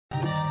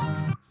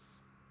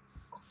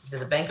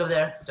There's a bank over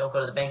there. Don't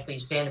go to the bank,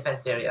 please. Stay in the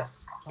fenced area.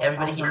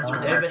 Everybody here.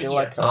 Everybody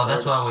here. Oh,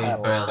 that's why we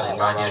built the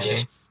right,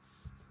 Yoshi?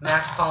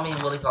 Max, call me.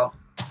 Willie, call.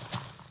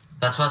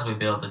 That's what we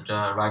built the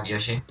right,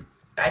 Yoshi?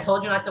 I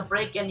told you not to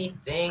break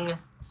anything.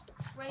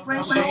 Wait,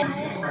 right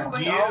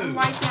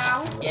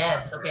now?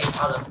 Yes, okay,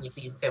 Auto, can you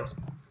please?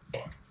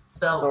 Okay,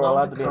 so we're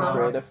allowed to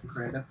be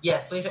creative.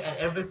 Yes, please, and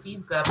everybody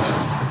please grab me.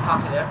 Talk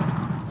to there.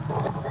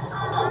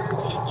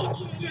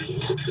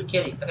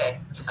 Kitty, okay.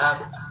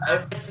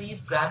 Everybody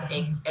please grab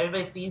a,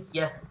 everybody please,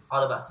 yes,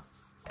 all of us.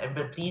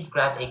 Everybody please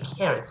grab a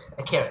carrot.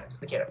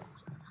 Just a carrot.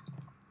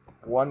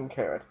 1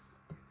 carrot.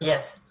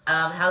 Yes,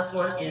 how this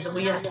works is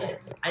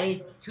I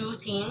need 2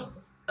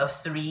 teams of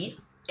 3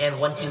 and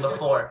 1 team of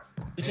 4.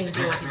 2 teams of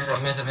 3 and 1 team of 4.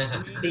 Miss it.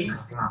 Please.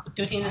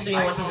 2 teams of 3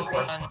 and 1 team of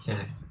 4.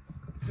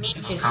 Miss it.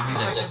 2 teams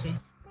of 3.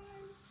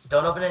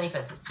 Don't open any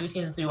fences. 2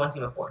 teams of 3, 1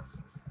 team of 4.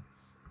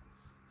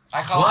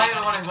 Why do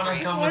you want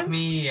to come with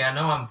me? I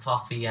know I'm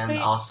fluffy and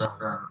awesome.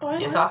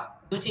 Yes, Hawks.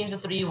 2 teams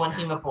of 3, 1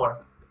 team of 4.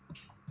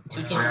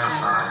 2 teams of 3.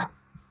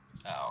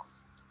 Oh.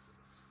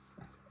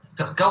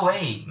 Go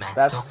away, Max.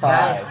 That's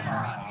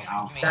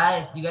 5.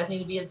 Guys, you guys need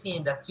to be a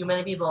team. That's too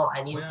many people.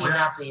 I need a team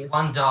now, please.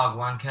 1 dog,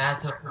 1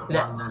 cat.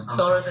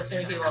 Solar, that's too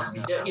many people.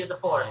 Here's a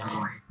 4.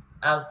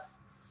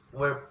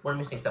 We're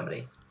missing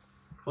somebody.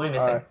 Who are we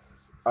missing?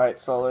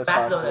 Alright, Solar's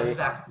Max over there. Who's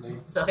Max?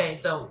 So, okay,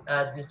 so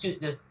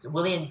there's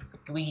Willie and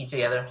Squeaky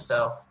together.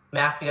 So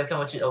Max, you gotta come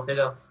with you. Oh, there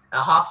you go.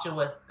 Hawks, you're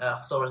with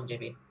Solar's and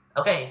JP.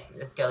 Okay,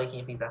 Skelly, can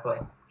you please back away?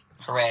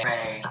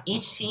 Hooray.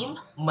 Each team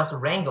must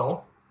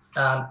wrangle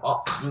 8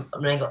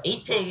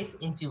 pigs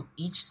into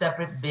each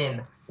separate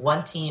bin.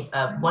 One team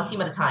at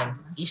a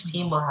time. Each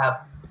team will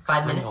have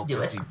 5 minutes to do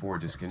it.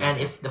 And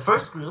if the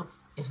first group,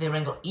 if they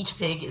wrangle each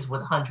pig is worth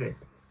 100.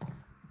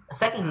 The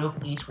second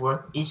group, each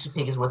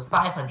pig is worth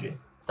 500.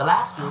 The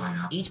last group,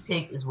 each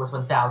pig is worth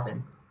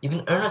 1,000. You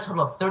can earn a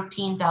total of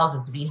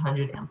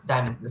 13,300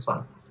 diamonds in this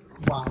one.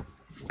 Wow.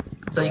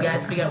 So you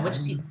guys figure out which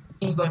team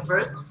is going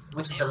first,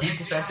 which is the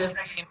least expensive.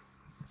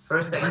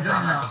 First, second.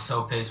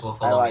 So pigs will I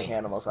follow like me.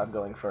 animals, I'm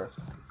going first.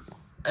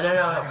 No.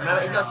 Remember,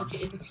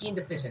 it's a team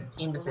decision.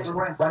 Team decision.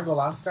 When's the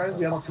last guys?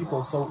 We have more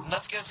people, so...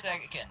 Let's go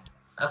second.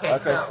 Okay,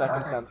 so...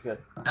 second sounds good.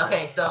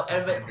 Okay, so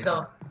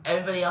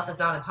everybody else that's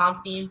not on Tom's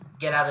team,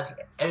 get out of...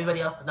 Everybody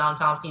else that's not on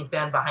Tom's team,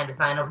 stand behind the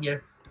sign over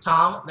here.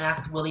 Tom,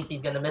 Max, Willie,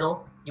 please get in the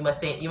middle. You must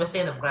stay in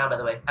the ground, by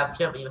the way. Have a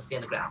carrot, but you must stay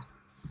in the ground.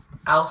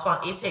 I'll spawn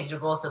 8 pigs. Your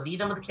goal is to lead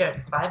them with the carrot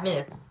for 5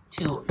 minutes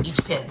to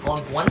each pin.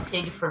 Only 1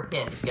 pig per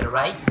pin. If you get it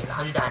right, you get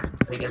 100 diamonds.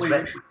 Are you guys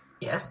ready?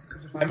 Yes?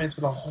 5 minutes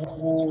for the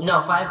whole...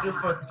 No, 5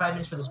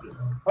 minutes for this group.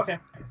 Okay.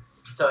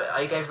 So,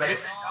 are you guys ready?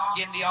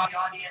 Get in the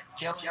audience.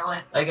 Kill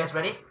it. Are you guys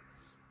ready?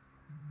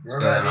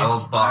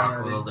 I'll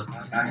bark with the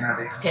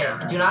Okay,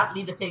 do not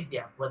leave the pigs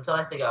yet. Until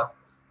I say go.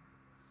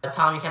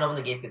 Tom, you can't open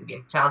the gates yet.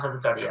 The challenge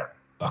hasn't started yet.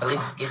 At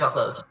least the gates are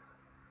closed.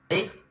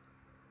 Ready?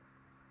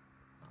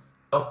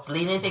 Don't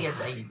lead any pig.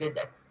 You did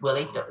that.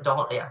 Willie, don't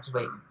hold. Yeah, just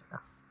wait.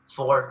 It's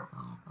 4.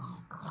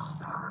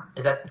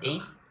 Is that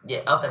 8?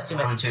 Yeah, that's too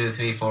many. 1, 2,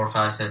 3, 4,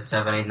 5, 6,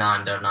 7, 8,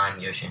 9. There are 9,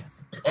 Yoshi.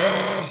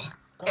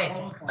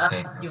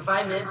 Okay. Your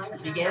 5 minutes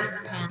begins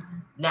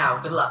now.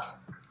 Good luck.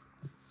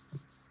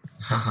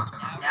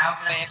 Now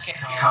AFK.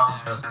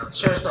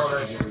 Sure,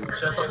 Solars.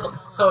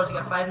 Solars, you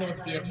got 5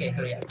 minutes to be AFK.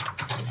 Hurry up.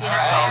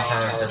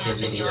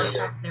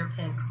 They're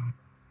pigs.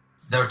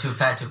 They're too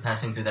fat to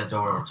pass into that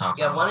door, Tom.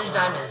 You got 100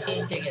 diamonds.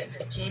 Get pig in.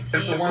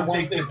 JP. 1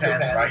 pig per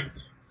pen, right?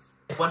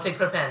 1 pig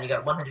per pen. You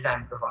got 100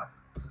 diamonds so far.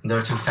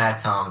 They're too fat,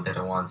 Tom. They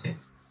don't want to.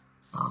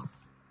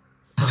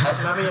 Guys,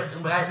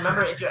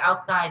 remember, if you're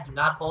outside, do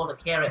not hold the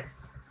carrots,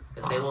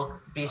 because they will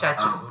be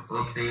attracted.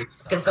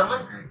 Can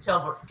someone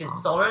teleport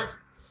Solars?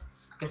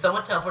 Can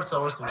someone teleport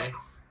Solars to me?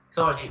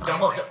 Solars, don't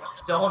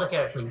hold the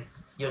carrot, please.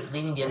 You're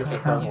leading the other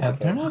pigs. Yeah,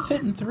 they're not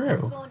fitting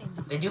through.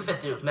 They do fit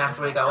through. Max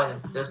already got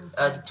one. There's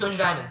 200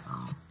 diamonds.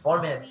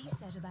 4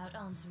 minutes.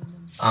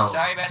 Oh,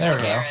 Sorry about there the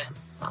we go. carrot.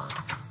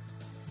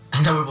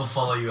 I know we will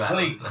follow you out.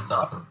 Wait. That's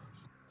awesome.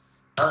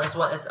 Oh, that's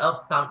what. That's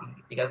Tom.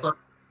 You gotta close.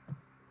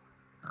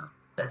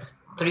 That's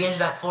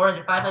 300,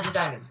 400, 500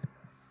 diamonds.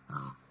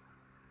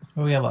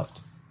 What we got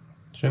left?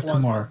 Should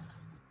have 2 more.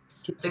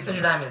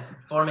 600 diamonds.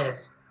 4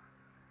 minutes.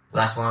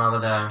 Last one over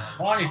there.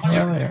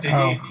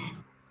 Oh.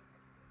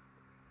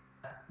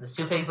 There's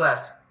 2 pigs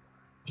left.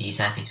 He's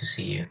happy to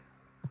see you.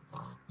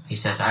 He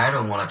says, I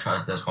don't want to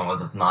trust this one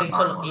with a slime Big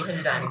total ball. of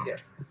 800 diamonds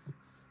here.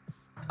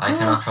 I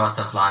cannot trust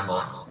a slime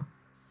ball.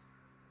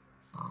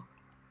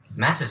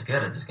 Max is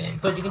good at this game.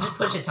 But you can just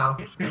push it, Tom.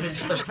 You can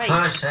just push it.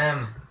 Push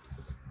him!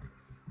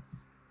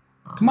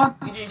 Come on.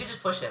 You can just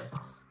push him.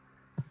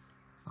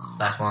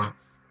 Last one.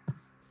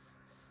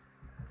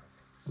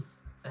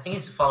 I think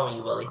he's following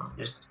you, Willie.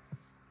 Just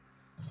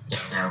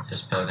Yeah,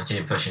 just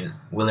continue pushing.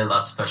 Willie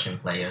loves pushing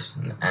players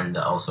and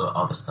also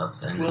other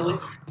studs. And Willie,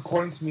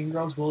 according to Mean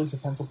Girls, Willie's a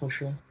pencil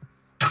pusher.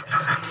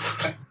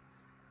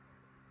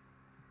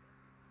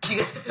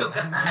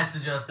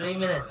 That's just 3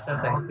 minutes.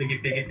 Something.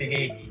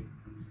 Piggy.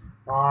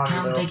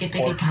 come,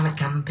 piggy,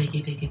 come,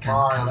 piggy,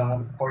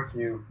 come. Pork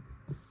you.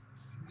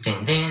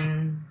 Din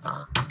din.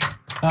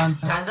 Done.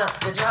 Time's up.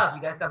 Good job.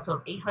 You guys got a total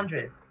of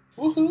 800.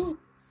 Woohoo!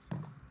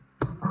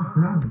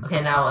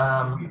 Okay,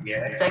 now,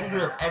 Yeah. second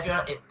group.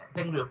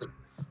 Second group.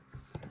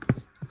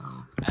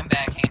 I'm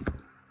back. Hang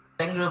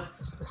Second group,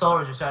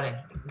 soldiers are starting.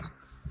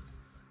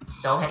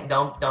 Don't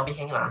be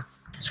hanging on.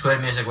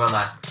 Squid music will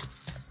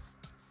last.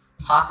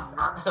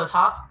 Hawks. So it's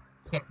Hawks.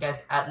 Okay,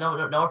 guys.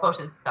 No more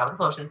potions. Stop with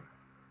the potions.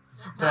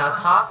 So now it's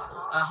Hawks,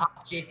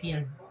 JP,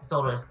 and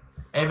soldiers.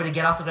 Everybody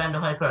get off the ground.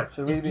 Don't hide crowd.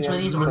 Should we Each be one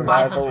of these in worth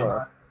survival 500.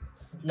 or?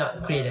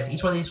 No, creative.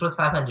 Each one of these worth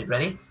 500.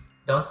 Ready?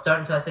 Don't start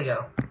until I say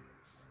go.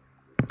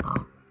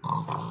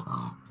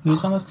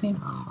 Who's on this team?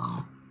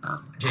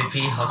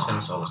 JP, Hudson,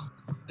 and Solus.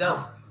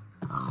 Go.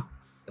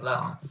 Good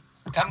luck.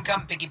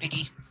 Come, piggy,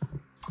 piggy.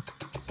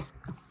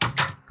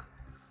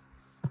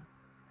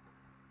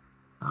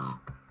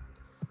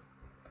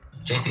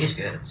 JP is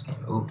good at this game.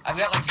 Ooh. I've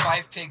got like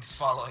 5 pigs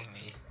following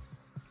me.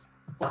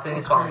 This thing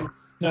is falling.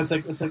 No, it's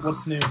like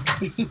what's new?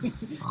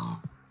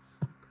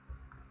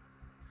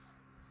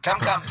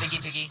 Come, piggy,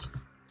 piggy.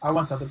 I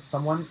once said that to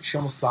someone. She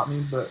almost stopped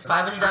me, but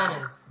 500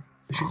 diamonds.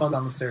 she fell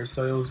down the stairs,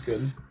 so it was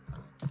good.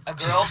 A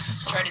girl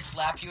tried to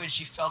slap you and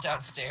she fell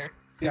downstairs.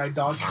 Yeah, I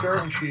dodged her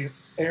and she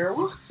air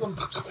some.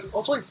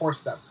 Also, like 4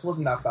 steps. It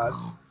wasn't that bad.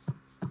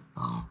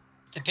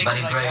 The pigs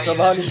are like, Buddy, oh, Come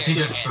you on, have he carry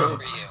just hands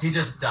broke. for you. He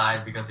just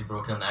died because he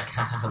broke the neck.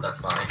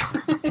 That's funny.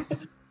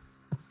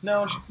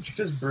 No, she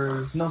just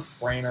bruised. No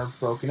sprain or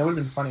broken. It would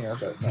have been funnier,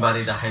 but no. But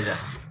he died.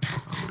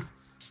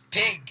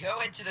 Pig, go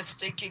into the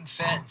stinking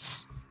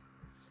fence.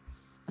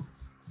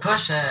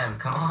 Push him.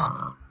 Come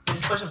on.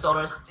 Just push him,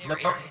 soldiers. No,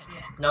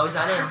 he's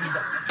not in.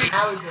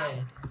 Now he's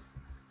in.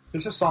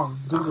 There's a song.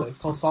 Google it. It's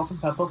called Salt and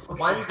Pepper.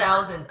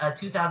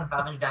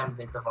 2,500 diamonds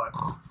made so far.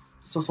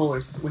 So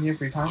Solars, when you have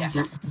free time, Yeah.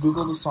 just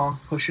Google the song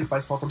 "Push It" by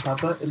Salt and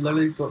Pepper. It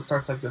literally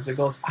starts like this. It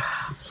goes,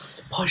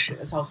 push it.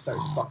 That's how it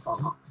starts.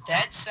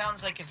 That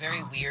sounds like a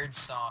very weird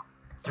song.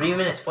 3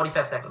 minutes,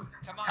 45 seconds.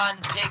 Come on,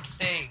 pig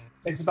thing.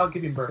 It's about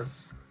giving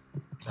birth.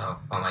 Oh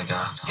my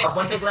god. Oh,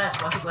 one pig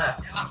left. One pig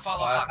left. Not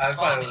follow I Hawks, thought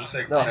follow it me. was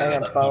like No,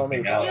 hang on, follow me.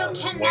 moving out.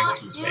 You cannot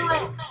do it.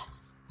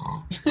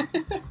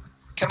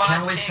 Come on,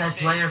 Can we pig set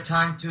thing. player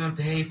time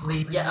today,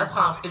 please? Yeah,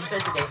 Tom, could you say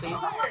today,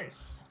 please?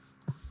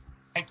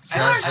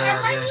 Yes,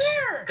 yes.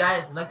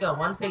 Guys, let go.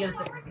 One pig at a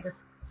time.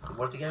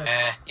 Work together.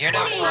 You're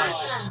not fun.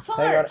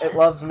 Hang on, it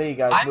loves me,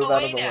 guys. I'm Move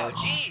out of away the now, way.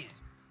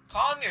 jeez.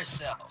 Calm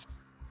yourself.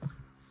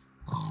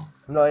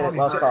 No, it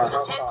lost Hawks.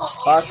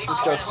 Hawks just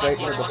go straight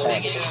into the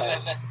fence.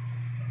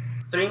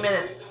 3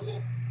 minutes.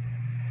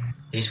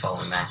 He's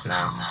following Max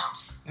now.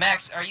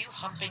 Max, are you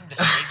humping the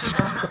pig?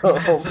 Oh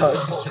my.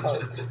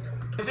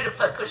 Feel free to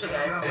push it,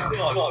 guys.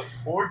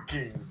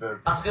 Porking the.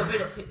 Feel free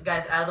to,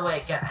 guys, out of the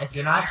way. If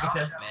you're not,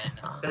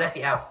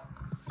 Gradesi out.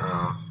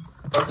 Oh.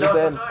 Close the door,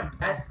 close the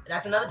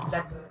door.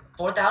 That's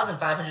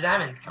 4,500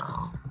 diamonds.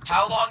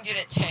 How long did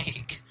it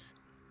take?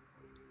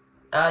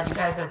 You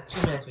guys have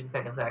 2 minutes, 50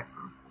 seconds next.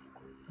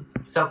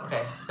 So,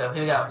 okay, so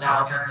here we go.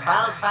 Now,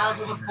 final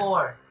group of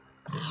 4.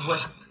 This is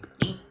worth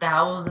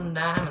 8,000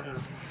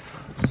 diamonds.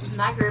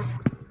 My group.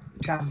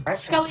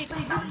 Scully,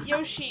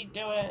 Yoshi,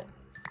 do it.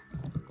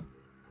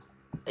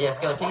 Yeah,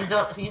 Skelly, please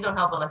don't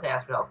help unless I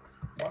ask for help.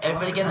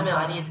 Everybody get in the middle.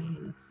 I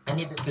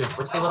need this group.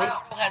 What'd you say, Willie?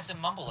 Google has a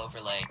mumble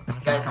overlay.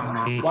 Guys,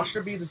 Watch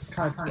there be this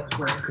kind of.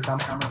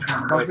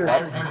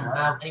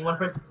 any one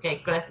person.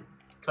 Okay, Gradesi,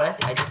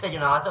 I just said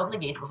you're not allowed to open the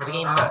gate before the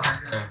game starts.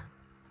 Okay.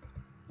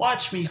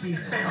 Watch me.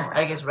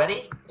 Are you guys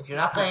ready? If you're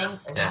not playing,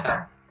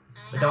 Yeah.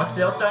 but don't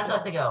start until I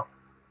say go.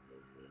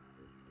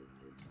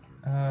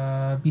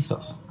 Beast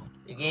spells.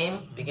 Your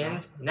game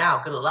begins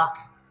now. Good luck.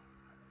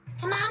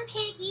 Come on,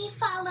 Piggy,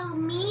 follow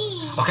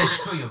me. Okay,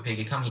 screw you,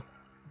 Piggy. Come here.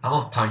 I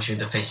will punch you in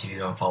the face if you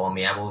don't follow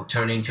me. I will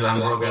turn into a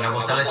hamburger and I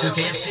will sell it to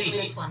KFC.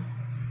 This one.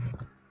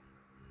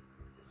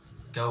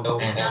 Go No,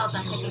 and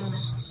I'm taking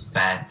this one.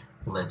 fat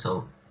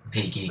little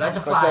piggy. Let to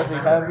Because you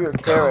fly. have your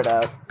carrot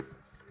out.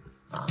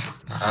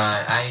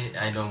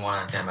 I don't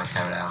want to get my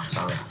carrot out.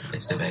 Sorry,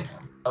 it's too big.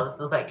 Oh, this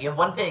looks like you have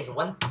one pig,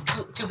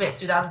 two pigs,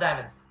 2,000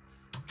 diamonds.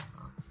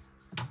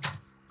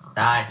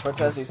 Die.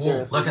 Princess, You you fool.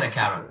 seriously? Look at the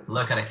carrot.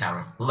 Look at the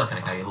carrot. Look at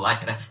the carrot. You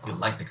like it? You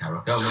like the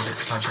carrot? Go, look at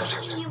the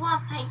punch. You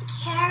want my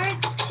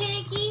carrots,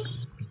 Piggy?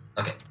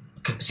 Okay.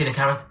 See the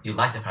carrot? You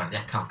like the carrot?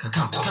 Yeah, come get a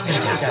carrot. Come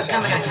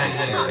get a carrot,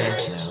 you little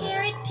bitch.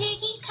 Carrot,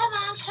 Piggy, come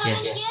on, come Yeah.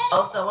 and get it.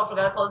 Oh, someone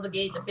forgot to close the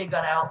gate. The pig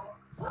got out.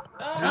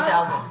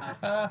 3,000.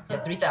 Yeah,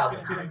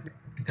 3,000.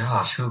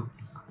 Gosh, who?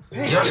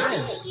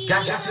 Piggy,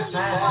 Guys, you're you too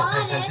fat to want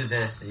pass it. into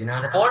this. You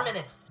know that? 4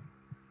 minutes.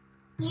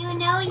 You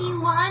know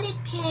you want it,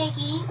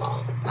 Piggy.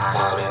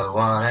 I know you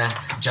wanna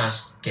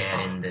just get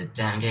in the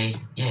damn gate.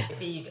 Yeah.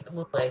 If you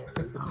move away,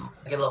 please.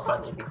 Get a little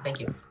farther. Thank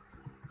you.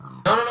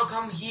 No,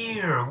 come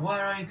here.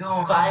 Where are you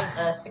going?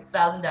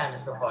 6,000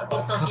 diamonds so far.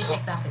 So you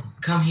take that.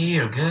 Come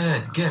here.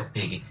 Good,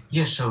 piggy.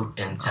 You're so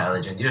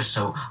intelligent. You're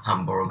so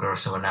hamburger.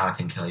 So now I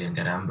can kill you and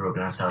get a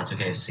hamburger and sell it to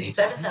KFC.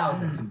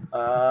 7,000. Pigs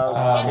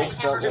don't make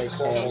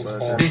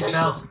hamburgers. These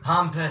spells,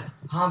 hump it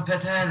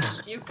in.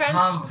 You can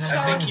Hump it.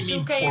 sell I it think you to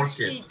mean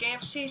KFC.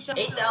 KFC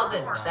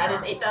 8,000. That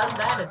is 8,000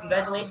 diamonds.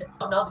 Congratulations.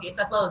 Oh no, the gate's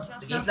not closed.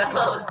 The gate's not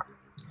closed.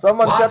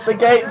 Someone What? shut the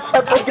gate!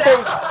 Shut the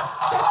gate!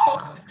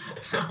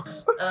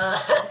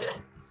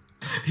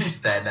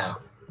 He's dead now.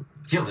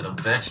 You little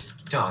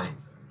bitch. Die.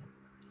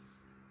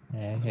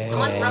 Hey,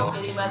 Someone broke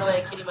Kitty, by the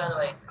way.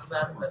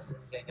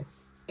 Okay.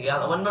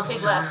 Yeah, one more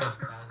pig left.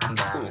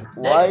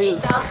 Why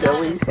is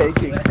Skelly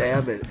taking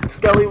damage?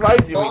 Skelly,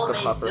 why'd you eat Bull the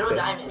made puffer 0 fish?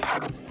 diamonds.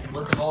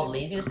 Was the bull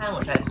lazy this time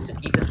or tried to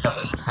keep his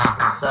cover?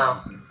 So,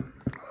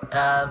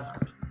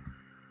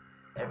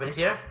 everybody's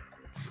here?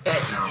 Okay,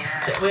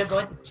 so we're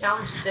going to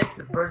challenge 6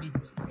 of Birdie's.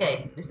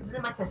 Okay, this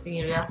isn't my testing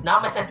area.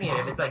 Not my testing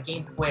area, it's my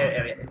game square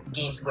area. It's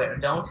game square.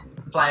 Don't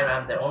fly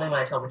around there, only when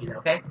I tell you to do that,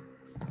 okay?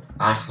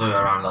 I flew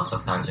around lots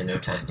of times in your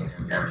testing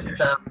area.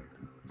 So,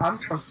 I'm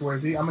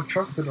trustworthy. I'm a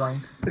trusted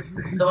rank.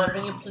 so I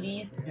bring you,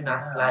 please do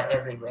not fly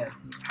everywhere.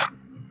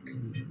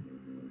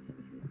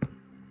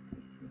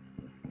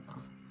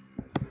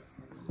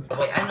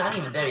 Wait, I'm not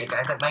even there yet,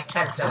 guys. My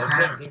chat is got a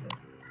great video.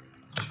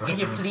 Get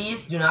here,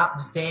 please do not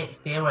just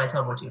stay where I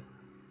teleport you.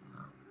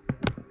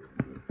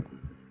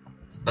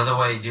 By the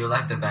way, do you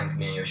like the bank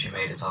me and Yoshi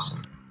made? It's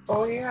awesome.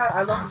 Oh yeah,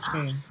 I love this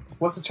game.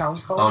 What's the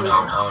challenge called? Oh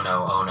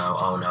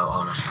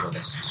no, screw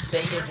this.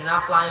 Stay here, do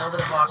not fly over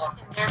the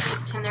box.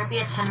 Can there be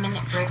a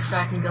 10-minute break so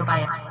I can go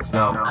buy it?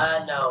 No.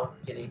 No,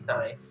 Kitty,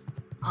 sorry.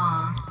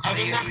 I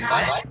didn't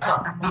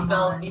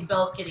know.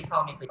 B-spells, Kitty,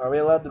 call me, please. Are we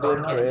allowed to be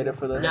in creative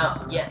for this?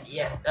 No,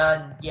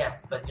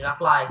 yes, but do not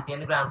fly. Stay on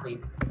the ground,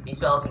 please.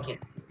 B-spells and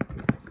Kitty.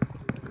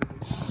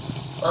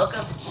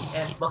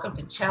 Welcome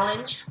to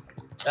challenge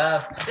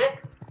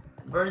 6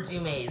 Bird's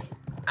View Maze.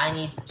 I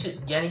need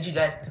you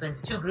guys to split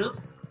into 2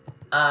 groups.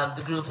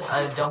 The group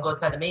don't go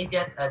outside the maze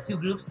yet. 2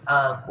 groups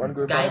of one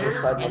group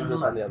guiders on this side, and one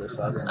group on the other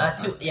side.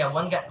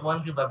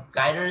 one group of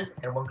guiders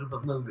and 1 group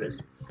of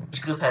movers.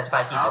 Each group has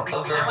 5 people.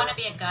 I want to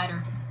be a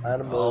guider.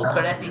 Animal.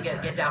 Cordesi,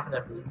 get down from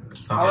there, please.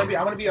 I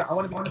want to be.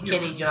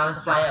 Kitty, you're not allowed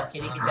to fly up.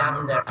 Kitty, get down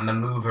from there. I'm a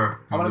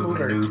mover. I'm a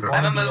mover.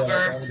 I'm a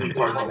mover.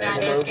 I'm a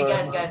guider. Okay,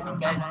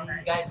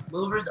 guys,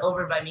 movers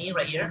over by me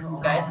right here,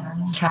 guys.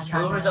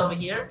 Movers over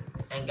here,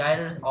 and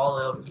guiders all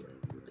the way over here,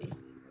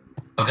 please.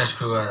 Okay,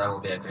 screw it. I will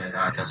be a good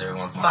guy because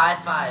everyone's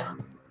 5-5.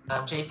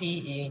 JP,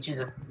 you can choose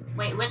a.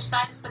 Wait, which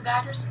side is the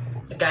guiders?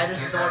 The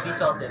guiders is the one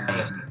B-spells is.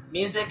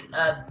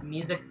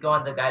 Music, go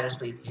on the guiders,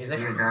 please. Music.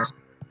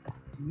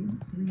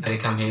 Hey,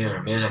 come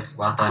here. Music.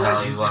 What the hell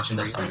are you watching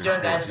this?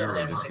 Young guiders over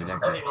there, music.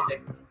 Over here,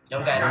 music.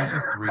 Young guiders.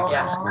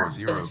 Yeah,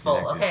 because it's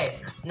full.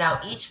 Okay, now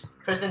each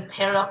person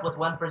pair up with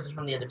 1 person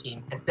from the other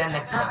team and stand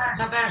next to them.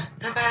 Stand next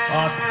to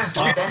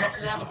Stand next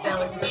to them and stand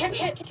away from me.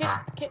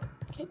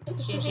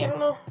 I don't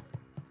know.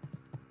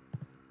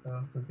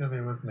 It's gonna be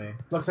with me.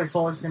 Looks like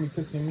Solar's gonna be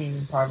kissing me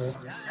in private.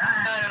 No,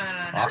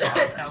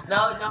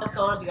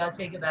 Solars, you gotta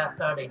take it out.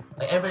 Sorry.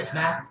 Like everybody,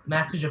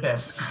 Max, who's your fair?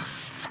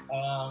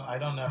 I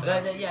don't know.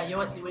 Yeah, you're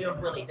with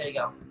Willie. There you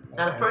go.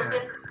 Now the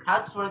person, how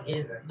this works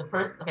is the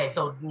person. Okay,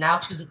 so now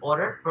choose an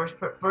order.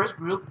 First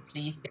group,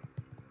 please. Stay.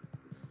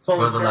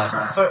 Solar's the last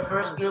one?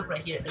 First group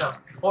right here. No,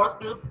 4th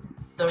group,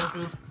 3rd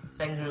group,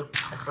 2nd group,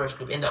 and 1st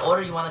group. In the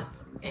order you want to.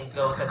 And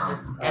go inside this,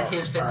 and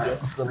here's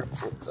 5th group.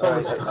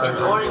 Solar's In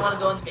the order you want to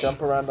go in the maze.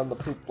 Jump around on the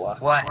poop block.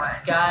 What?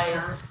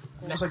 Guys,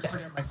 Looks like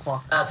my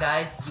clock.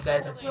 guys, you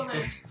guys are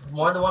there's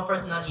more than 1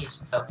 person on each.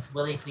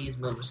 Willie, please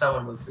move, or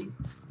someone move,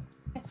 please.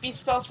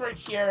 B-spells right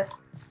here.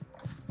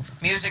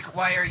 Music,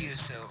 why are you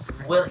so...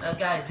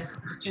 Guys,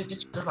 just choose a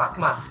spot.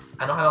 Come on,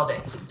 I don't have all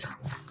day, please.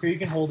 Here, you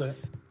can hold it.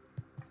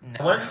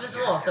 No. One of you is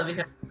the wall, so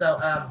the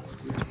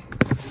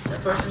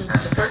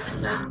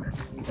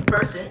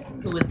person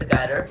who is the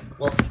guider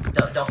will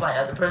don't fly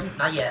out. The person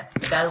not yet.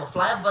 The guider will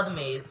fly above the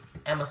maze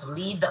and must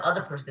lead the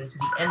other person to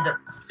the end of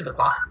to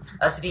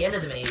the end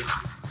of the maze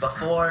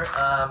before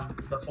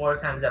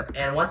time's up.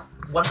 And once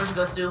 1 person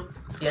goes through,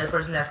 the other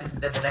person then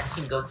the next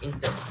team goes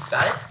instantly.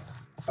 Got it?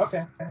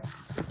 Okay.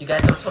 You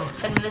guys have a total of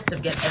 10 minutes to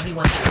get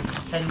everyone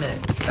through. 10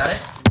 minutes. Got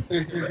it?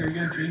 You're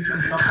gonna change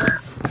some shuffle?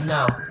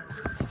 No.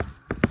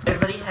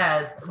 Everybody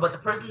has, but the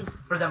person,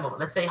 for example,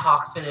 let's say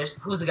Hawks finished.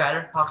 Who's the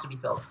guider? Hawks or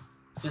B-spells?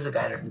 Who's the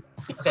guider?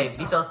 Okay,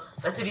 B-spells.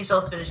 Let's say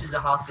B-spells finishes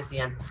and Hawks gets the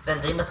end.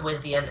 Then they must wait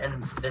at the end,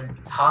 and then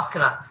Hawks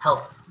cannot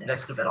help the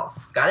next group at all.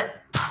 Got it?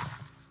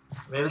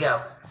 Here we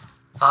go.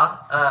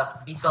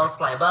 B-spells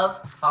fly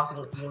above. Hawks,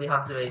 you can lead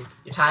Hawks away.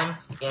 Your time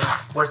begins.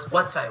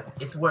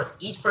 It's worth.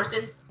 Each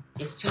person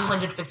is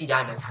 250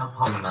 diamonds.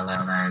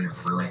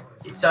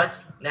 It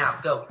starts now.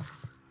 Go.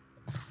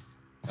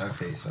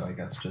 Okay, so I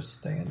guess just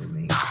stay under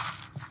me.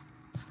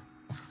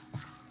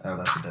 Oh,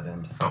 that's a dead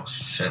end. Oh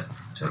shit.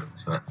 Tom,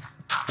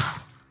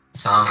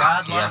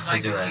 God you love have my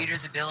to do it.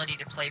 computer's ability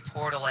to play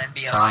Portal and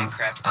be on Tom,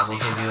 Minecraft at the I will same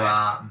give you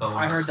time. a bonus.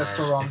 I heard that's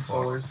so wrong,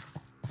 Solars.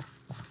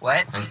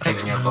 What? I'm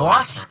giving you a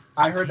bonus.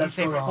 I heard that's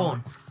so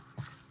wrong.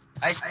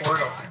 I said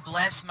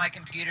bless my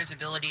computer's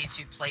ability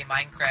to play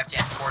Minecraft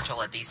and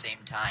Portal at the same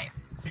time.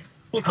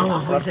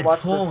 Let's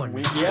watch this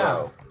week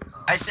show.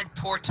 I said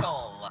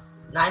Portal.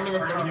 9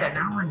 minutes, 30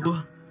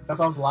 seconds. That's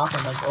why I was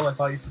laughing, like, oh, I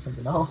thought you said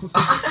something else.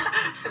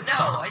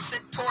 No, I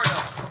said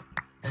Portal.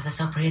 This is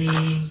so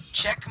pretty.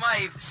 Check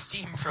my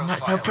Steam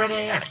profile. So pretty. if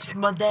you have to.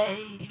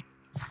 Monday.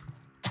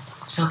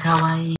 So kawaii.